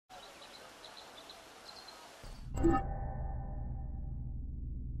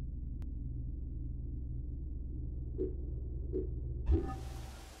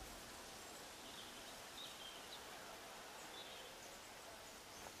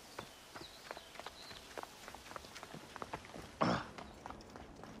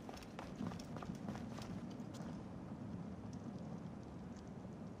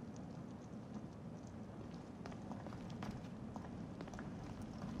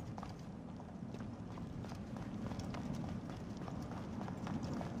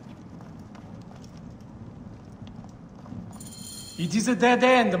It is a dead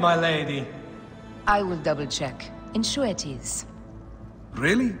end, my lady. I will double-check. Ensure it is.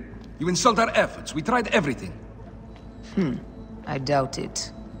 Really? You insult our efforts. We tried everything. I doubt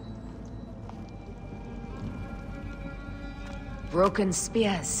it. Broken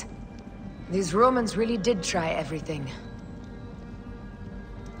spears. These Romans really did try everything.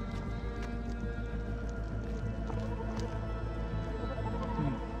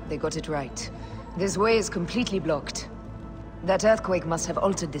 They got it right. This way is completely blocked. That earthquake must have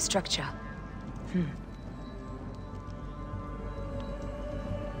altered the structure.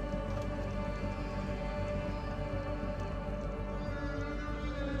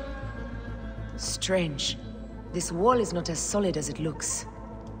 Strange. This wall is not as solid as it looks.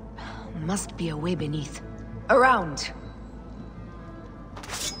 Must be a way beneath. Around!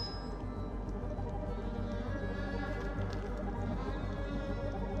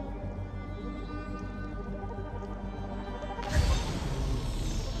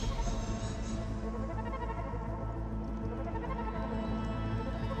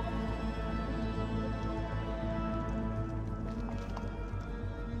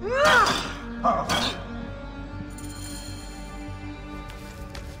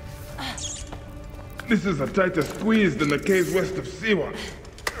 This is a tighter squeeze than the caves west of Siwa.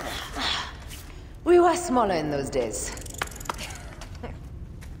 We were smaller in those days.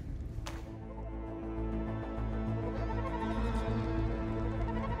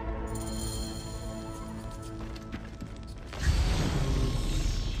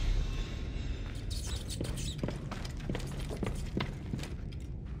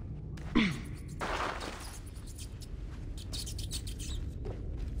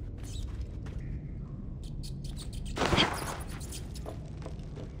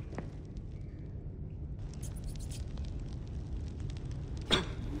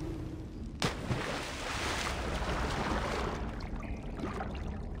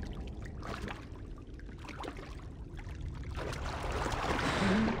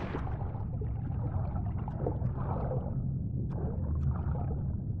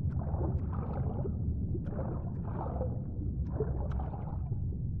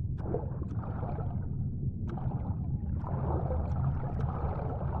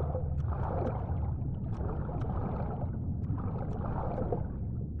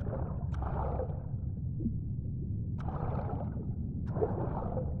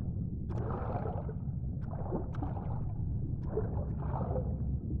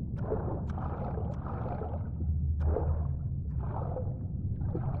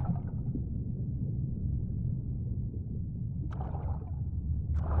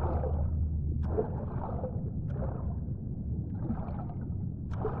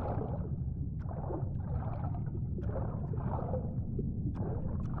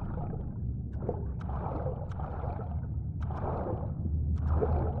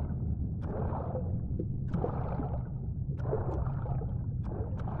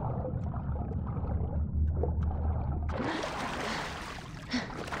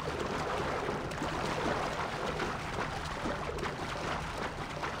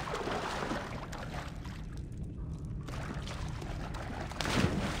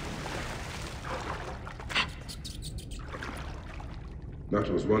 That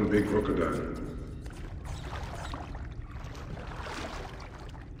was one big crocodile.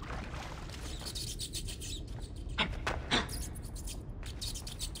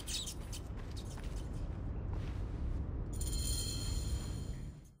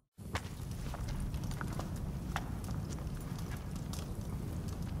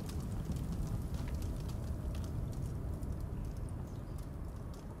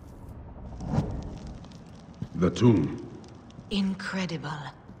 The tomb. Incredible.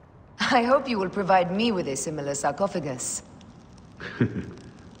 I hope you will provide me with a similar sarcophagus.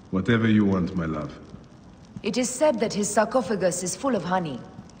 Whatever you want, my love. It is said that his sarcophagus is full of honey.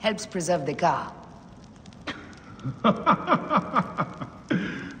 Helps preserve the car.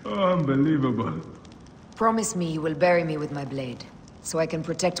 Oh, unbelievable. Promise me you will bury me with my blade, so I can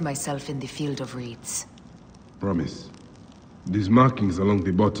protect myself in the field of reeds. Promise. These markings along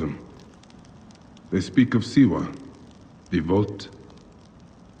the bottom. They speak of Siwa, the vault,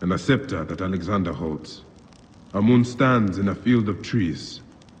 and a scepter that Alexander holds. Our moon stands in a field of trees,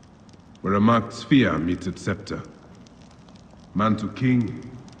 where a marked sphere meets its scepter. Man to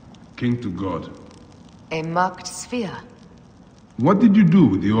king, king to god. A marked sphere? What did you do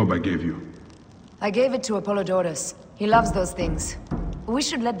with the orb I gave you? I gave it to Apollodorus. He loves those things. We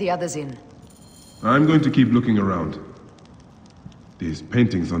should let the others in. I'm going to keep looking around. These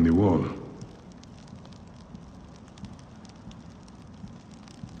paintings on the wall.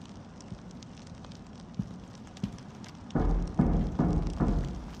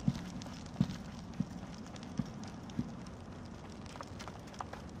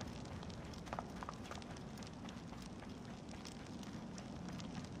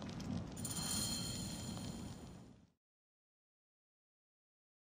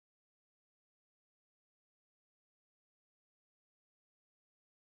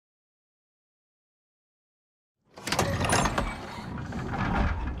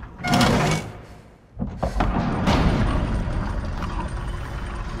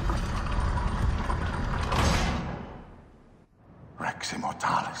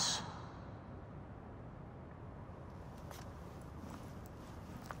 Immortalis.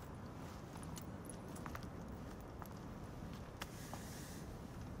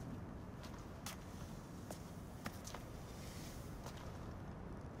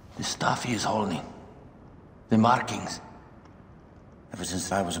 The stuff he is holding. The markings. Ever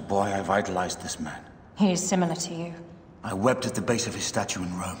since I was a boy, I've idolized this man. He is similar to you. I wept at the base of his statue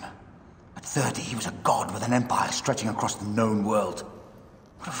in Rome. At 30, he was a god with an empire stretching across the known world.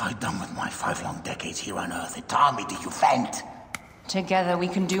 What have I done with my 5 long decades here on Earth? Itami, do you faint? Together we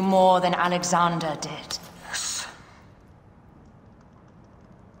can do more than Alexander did. Yes.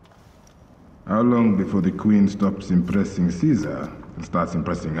 How long before the Queen stops impressing Caesar and starts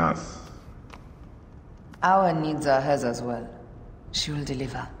impressing us? Our needs are hers as well. She will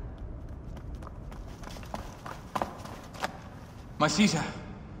deliver. My Caesar,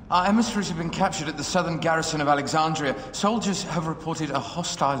 our emissaries have been captured at the southern garrison of Alexandria. Soldiers have reported a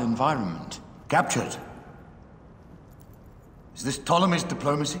hostile environment. Captured? Is this Ptolemy's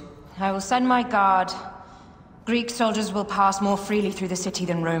diplomacy? I will send my guard. Greek soldiers will pass more freely through the city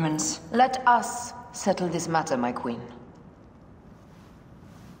than Romans. Let us settle this matter, my queen.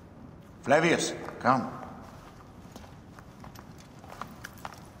 Flavius, come.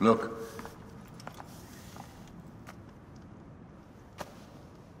 Look.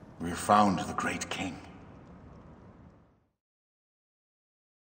 We have found the great king.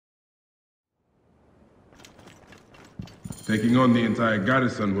 Taking on the entire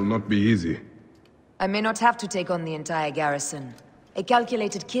garrison will not be easy. I may not have to take on the entire garrison. A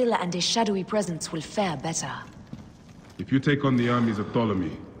calculated kill and a shadowy presence will fare better. If you take on the armies of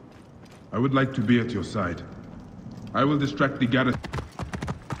Ptolemy, I would like to be at your side. I will distract the garrison.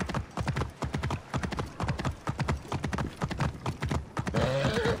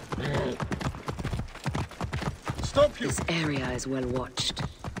 Stop you! This area is well watched.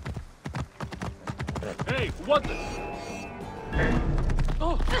 Hey, what the...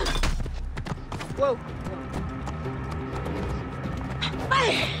 Oh! Whoa!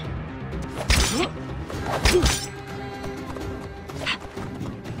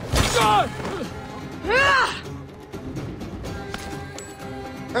 God!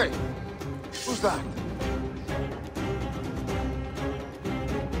 Hey, who's that?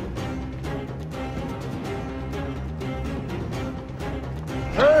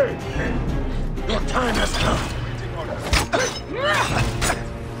 Hey! Your time has come.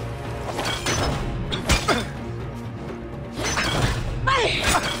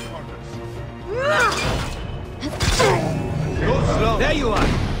 There you are!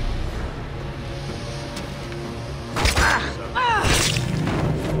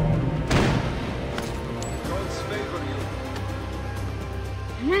 Gods favor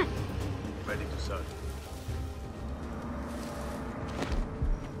you. Ready to serve.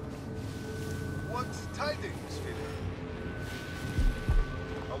 What tidings, Philip?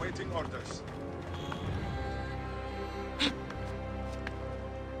 Awaiting orders.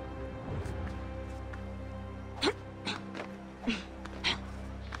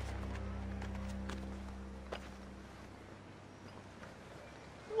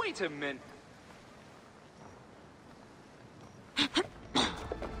 Wait a minute.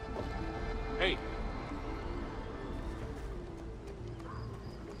 Hey.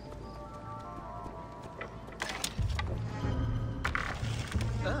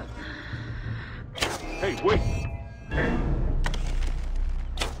 Hey, wait.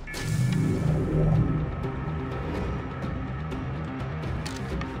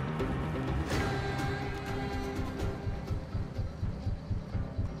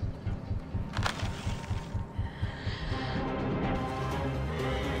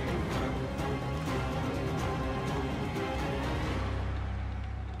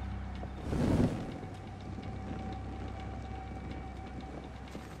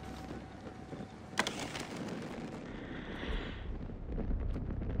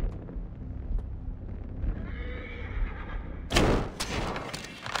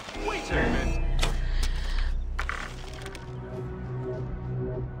 segment.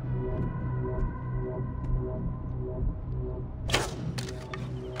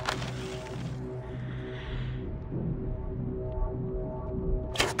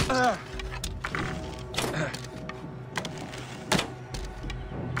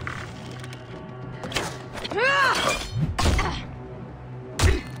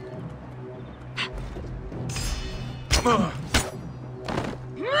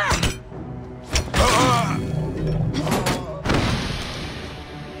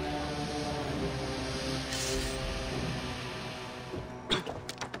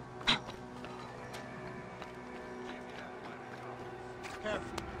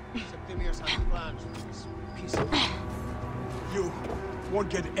 Septimius has plans for this piece of... You won't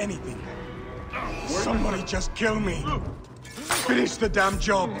get anything. Somebody just kill me. Finish the damn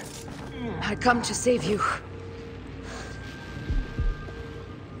job. I come to save you.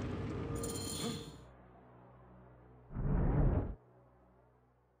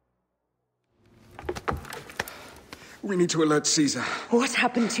 We need to alert Caesar. What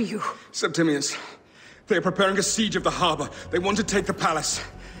happened to you? Septimius. They are preparing a siege of the harbor. They want to take the palace.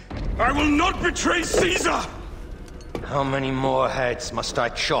 I will not betray Caesar! How many more heads must I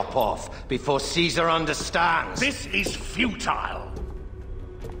chop off before Caesar understands? This is futile.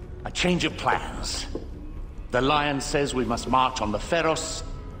 A change of plans. The Lion says we must march on the pharos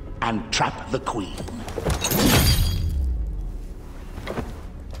and trap the Queen.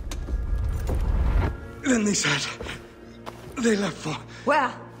 Then they said... they left for... Where?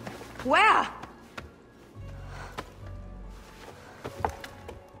 Where?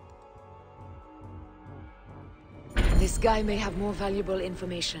 This guy may have more valuable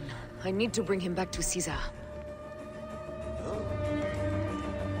information. I need to bring him back to Caesar.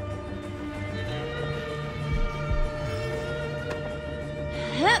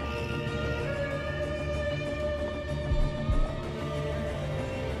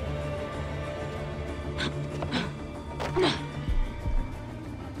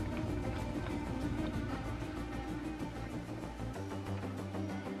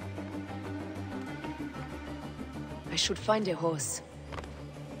 I should find a horse.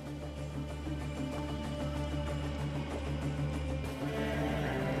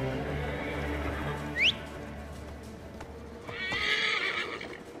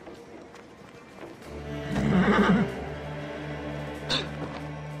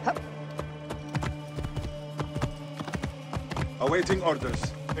 Awaiting orders.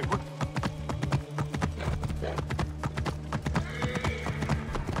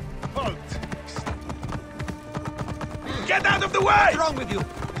 Halt! Get out of the way! What's wrong with you?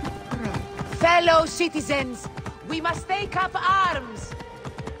 Fellow citizens, we must take up arms.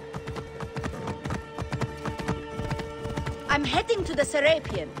 I'm heading to the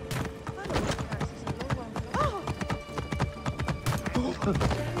Serapion.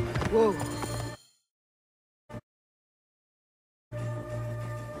 Whoa.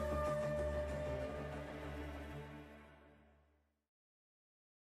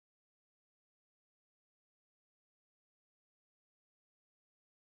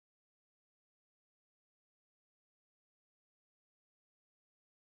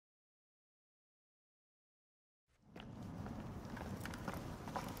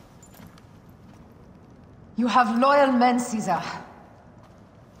 You have loyal men, Caesar.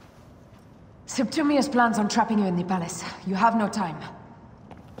 Septimius plans on trapping you in the palace. You have no time.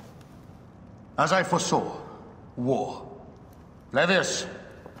 As I foresaw, war. Levius,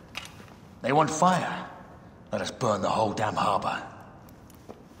 they want fire. Let us burn the whole damn harbor.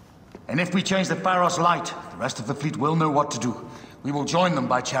 And if we change the pharos light, the rest of the fleet will know what to do. We will join them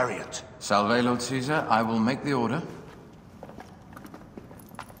by chariot. Salve, Lord Caesar. I will make the order.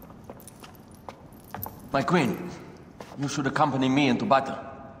 My queen, you should accompany me into battle.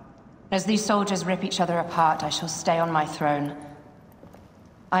 As these soldiers rip each other apart, I shall stay on my throne.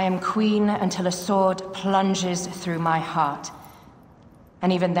 I am queen until a sword plunges through my heart.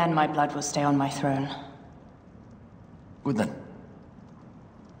 And even then, my blood will stay on my throne. Good then.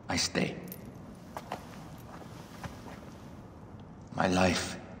 I stay. My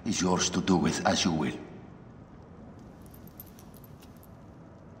life is yours to do with as you will.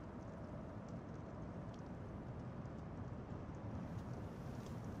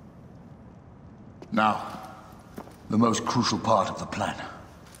 Now, the most crucial part of the plan.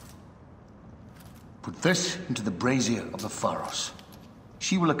 Put this into the brazier of the pharos.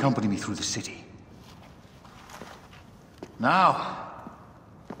 She will accompany me through the city. Now,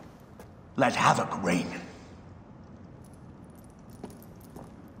 let havoc reign.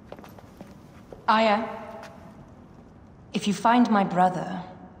 Aya, if you find my brother,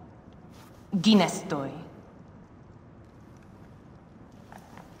 Ginestoi.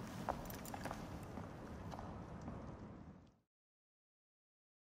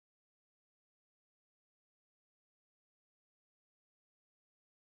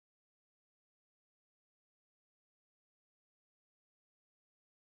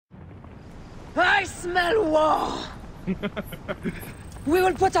 I smell war! We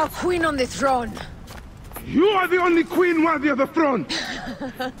will put our queen on the throne! You are the only queen worthy of the throne!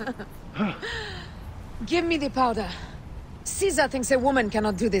 Give me the powder. Caesar thinks a woman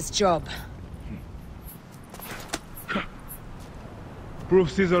cannot do this job.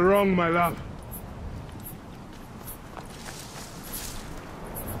 Prove Caesar wrong, my love.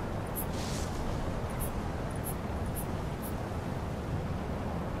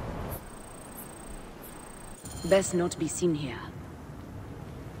 Best not be seen here.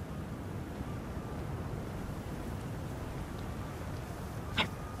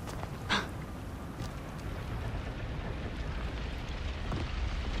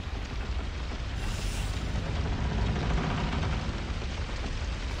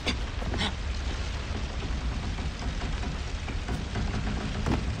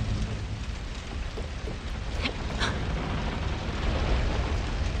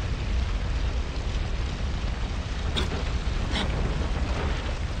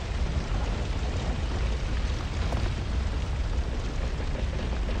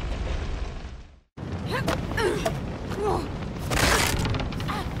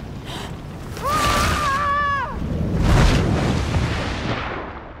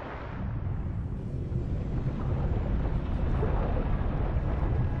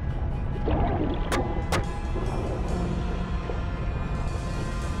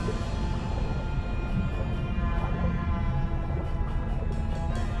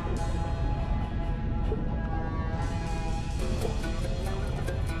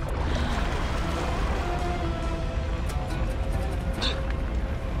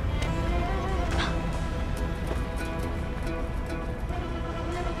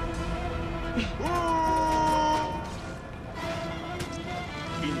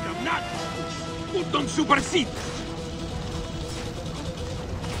 Udon supersit!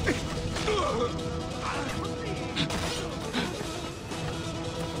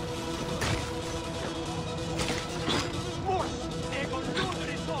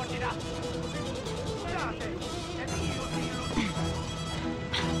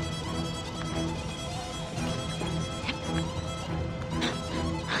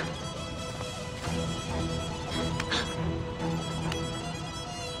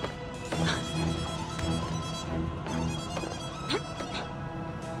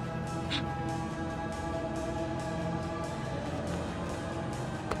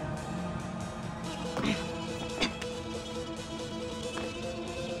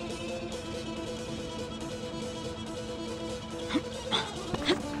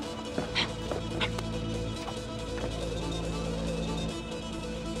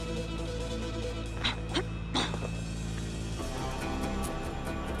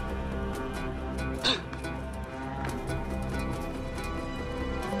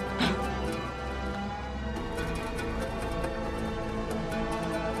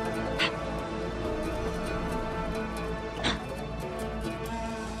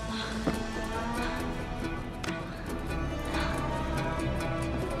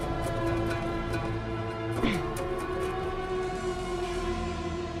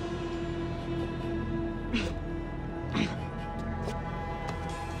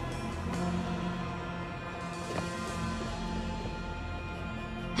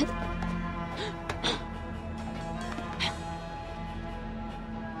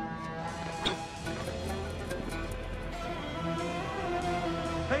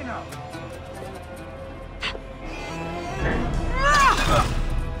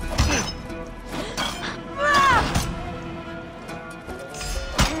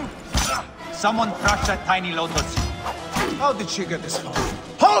 Someone crush that tiny lotus. How did she get this far?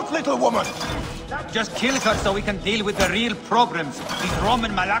 Halt, little woman! Just kill her so we can deal with the real problems. These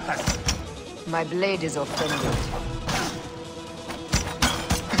Roman malacas. My blade is offended.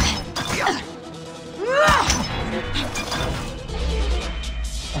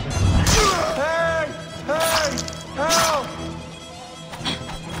 Hey! Hey! Help!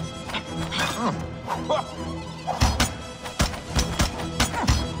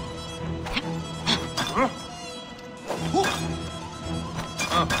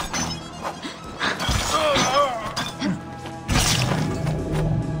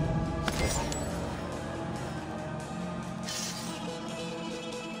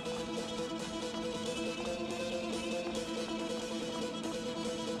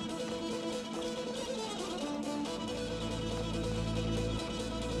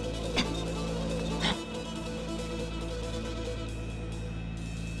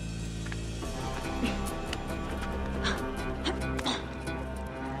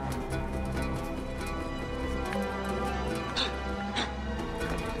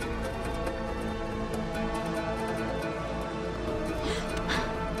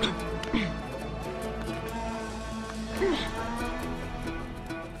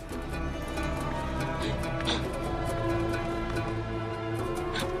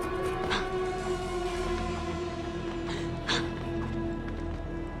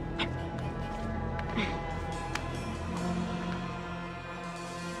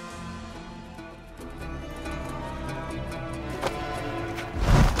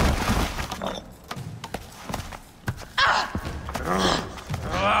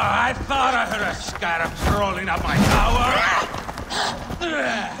 blowing up my tower!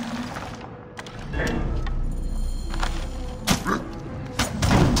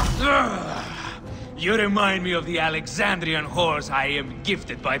 You remind me of the Alexandrian whores I am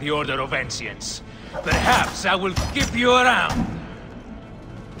gifted by the Order of Ancients. Perhaps I will keep you around.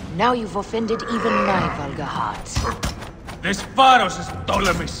 Now you've offended even my vulgar heart. This pharos is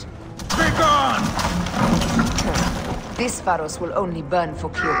Ptolemy's. Be gone! This pharos will only burn for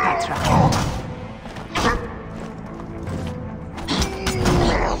Cleopatra.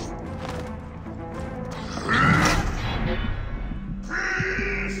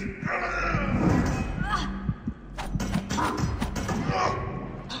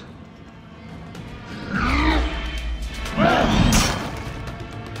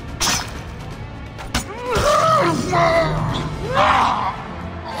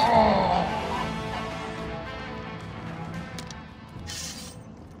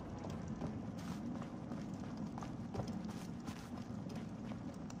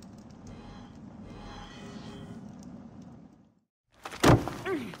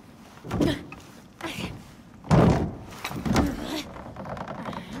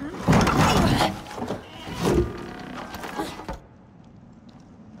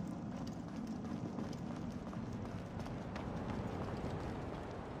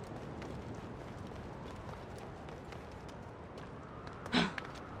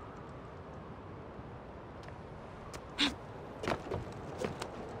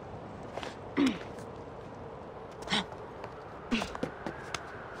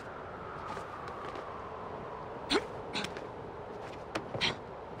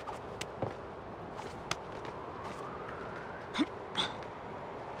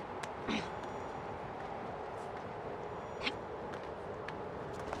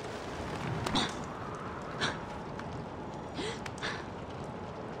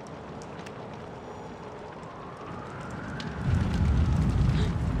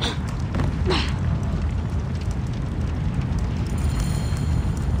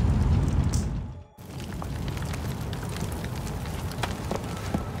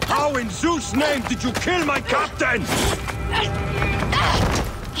 How in Zeus' name did you kill my captain?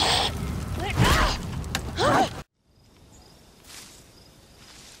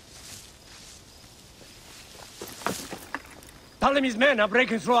 Ptolemy's men are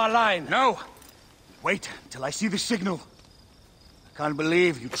breaking through our line. No! Wait till I see the signal. I can't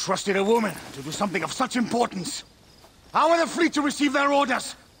believe you trusted a woman to do something of such importance. How are the fleet to receive their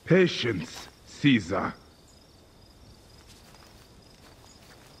orders? Patience, Caesar.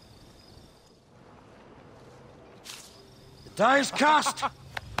 The die is cast.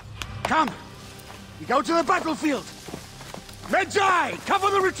 Come, we go to the battlefield. Medjay, cover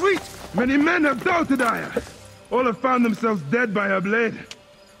the retreat! Many men have doubted Aya. All have found themselves dead by her blade.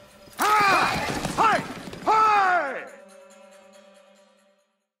 Hi! Hi! Hi!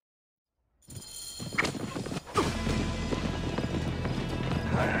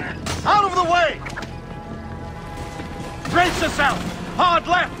 Out of the way! Brace yourself! Hard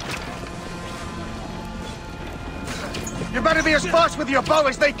left! You better be as fast with your bow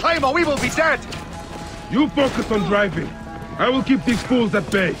as they claim, or we will be dead! You focus on driving. I will keep these fools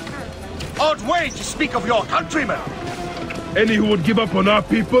at bay. Odd way to speak of your countrymen! Any who would give up on our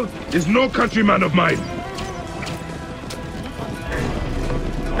people is no countryman of mine.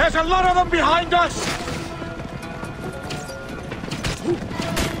 There's a lot of them behind us!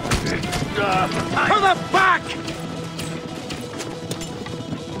 To the back!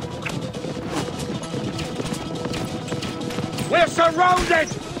 We're surrounded!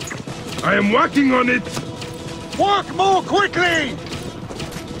 I am working on it! Work more quickly!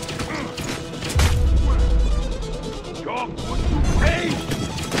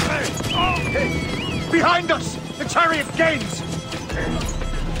 Behind us! The chariot gains!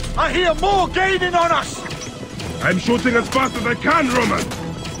 I hear more gaining on us! I'm shooting as fast as I can, Roman!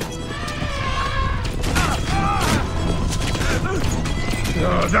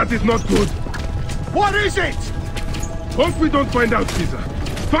 Oh, that is not good. What is it? Hope we don't find out, Caesar.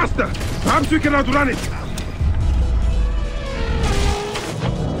 Faster! Perhaps we can outrun it!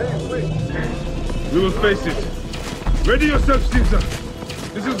 We will face it. Ready yourself, Caesar.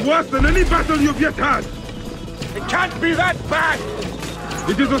 This is worse than any battle you've yet had. It can't be that bad!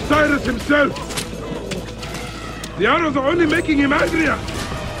 It is Osiris himself. The arrows are only making him angrier.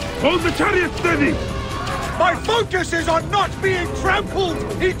 Hold the chariot steady. My focus is on not being trampled,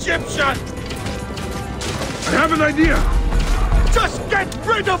 Egyptian! I have an idea. Just get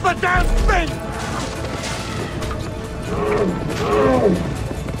rid of the damn thing!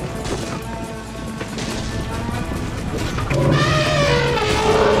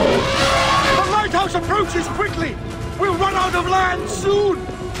 The lighthouse of approaches quickly! We'll run out of land soon!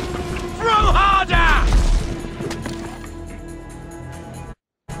 Throw harder!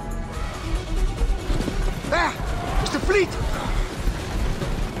 There! It's the fleet!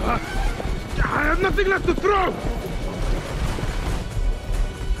 I have nothing left to throw!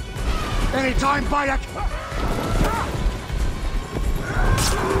 Anytime, Bayek!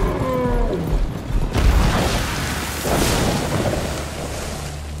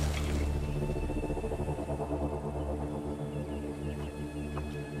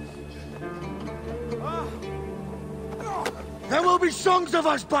 There will be songs of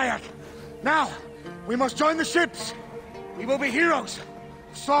us, Bayek! Now, we must join the ships! We will be heroes!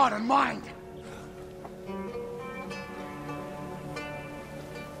 Sword and mind!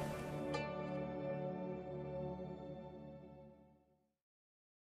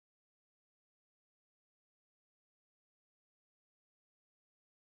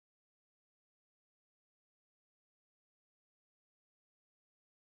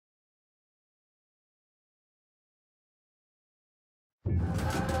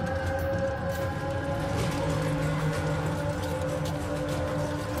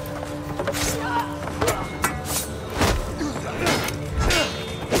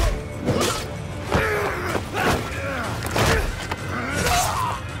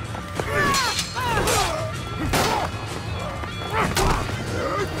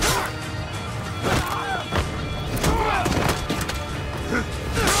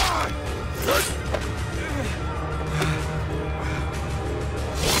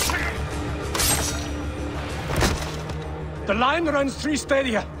 The line runs 3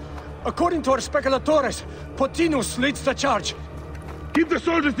 stadia. According to our speculatores, Pothinus leads the charge. Keep the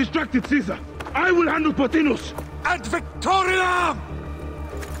soldiers distracted, Caesar. I will handle Pothinus. Ad Victoriam!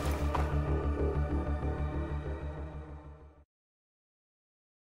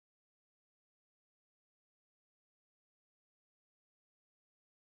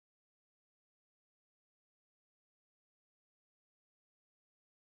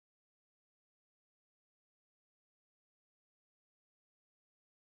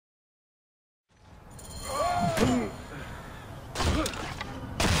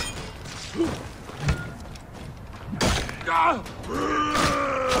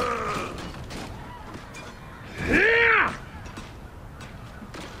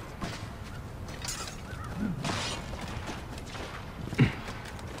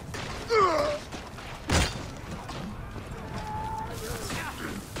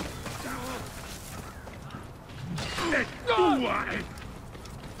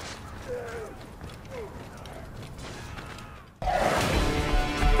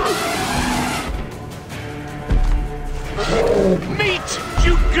 Meet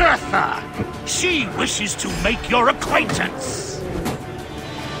Jugurtha! She wishes to make your acquaintance!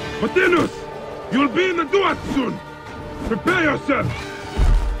 Pothinus! You'll be in the duat soon! Prepare yourself!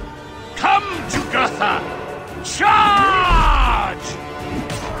 Come, Jugurtha! Charge!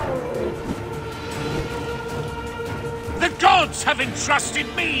 The gods have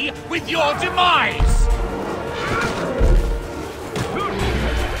entrusted me with your demise!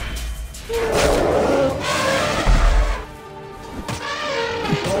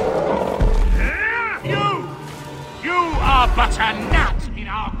 You are but a gnat in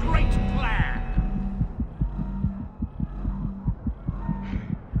our great plan!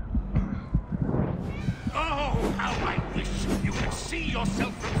 Oh, how I wish you could see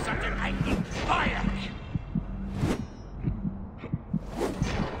yourself from such an angle, Bayek!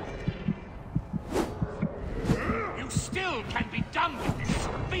 You still can be done with this.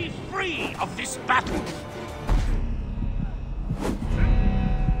 Be free of this battle.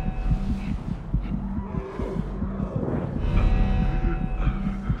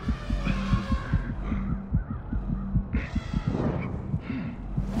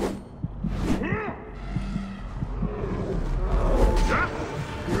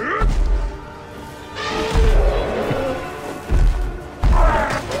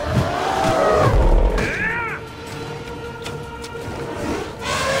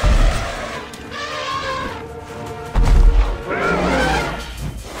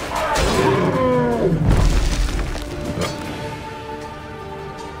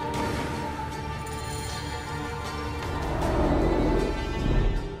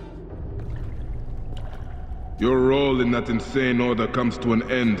 Your role in that insane order comes to an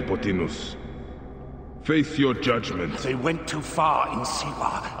end, Pothinus. Face your judgment. They went too far in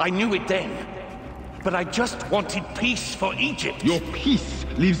Siwa. I knew it then. But I just wanted peace for Egypt. Your peace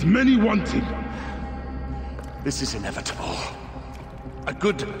leaves many wanting. This is inevitable. A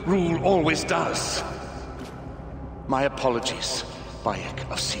good rule always does. My apologies, Bayek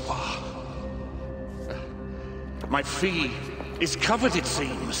of Siwa. My fee is covered, it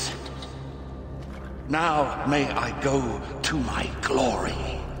seems. Now may I go to my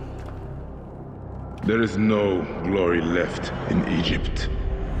glory. There is no glory left in Egypt.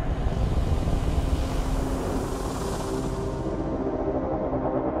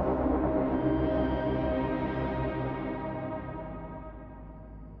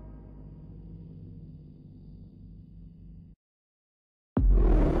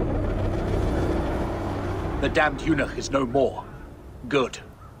 The damned eunuch is no more. Good.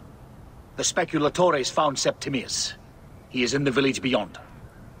 The speculatores found Septimius. He is in the village beyond.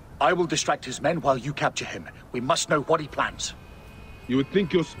 I will distract his men while you capture him. We must know what he plans. You would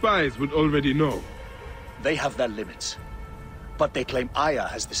think your spies would already know. They have their limits. But they claim Aya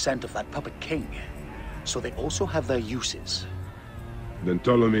has the scent of that puppet king. So they also have their uses. Then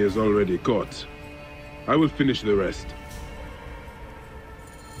Ptolemy is already caught. I will finish the rest.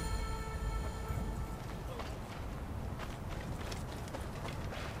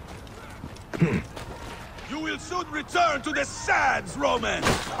 You will soon return to the sands, Roman!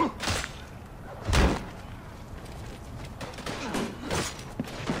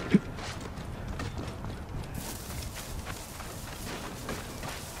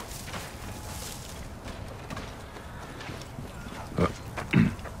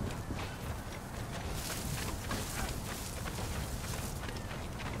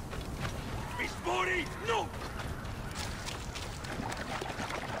 Miss Mori, no!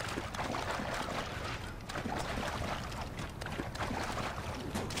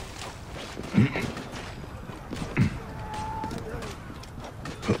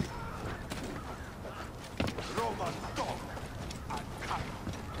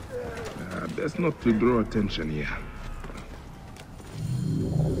 Best not to draw attention here.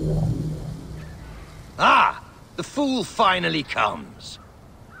 Ah! The fool finally comes.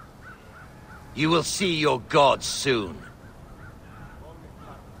 You will see your gods soon.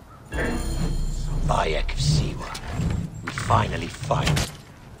 Bayek of Siwa. We finally fight.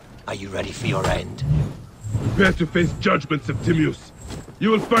 Are you ready for your end? Prepare to face judgment, Septimius. You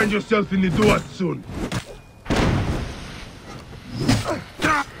will find yourself in the Duat soon.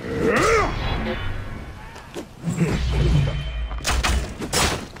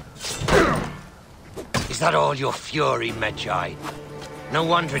 Is that all your fury, Medjay? No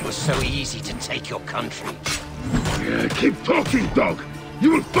wonder it was so easy to take your country. Keep talking, dog! You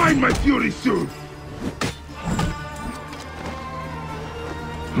will find my fury soon!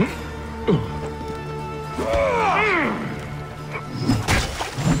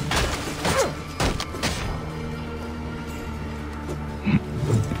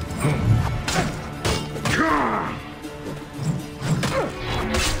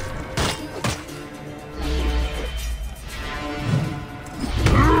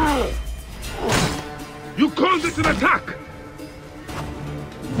 You called it an attack!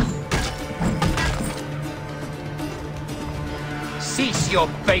 Cease your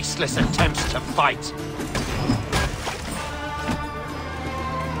baseless attempts to fight!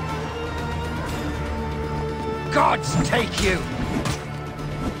 Gods take you!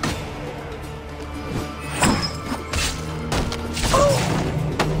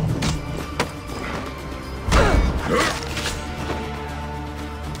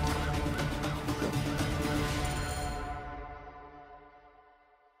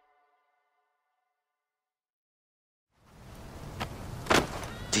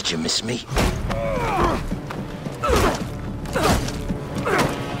 Did you miss me?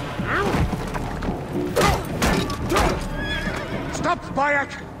 Stop,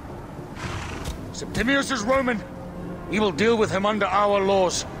 Bayek! Septimius is Roman. We will deal with him under our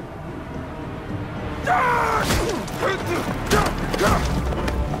laws.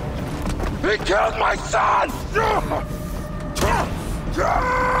 He killed my son!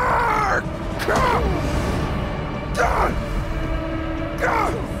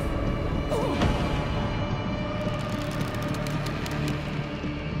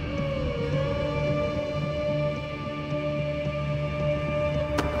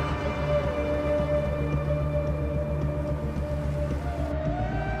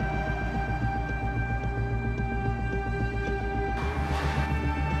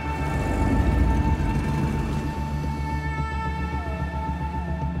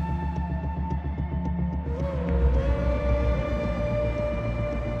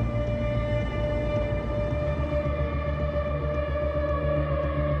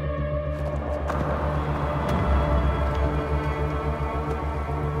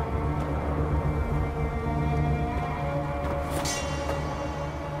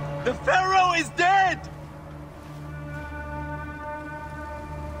 The Pharaoh is dead!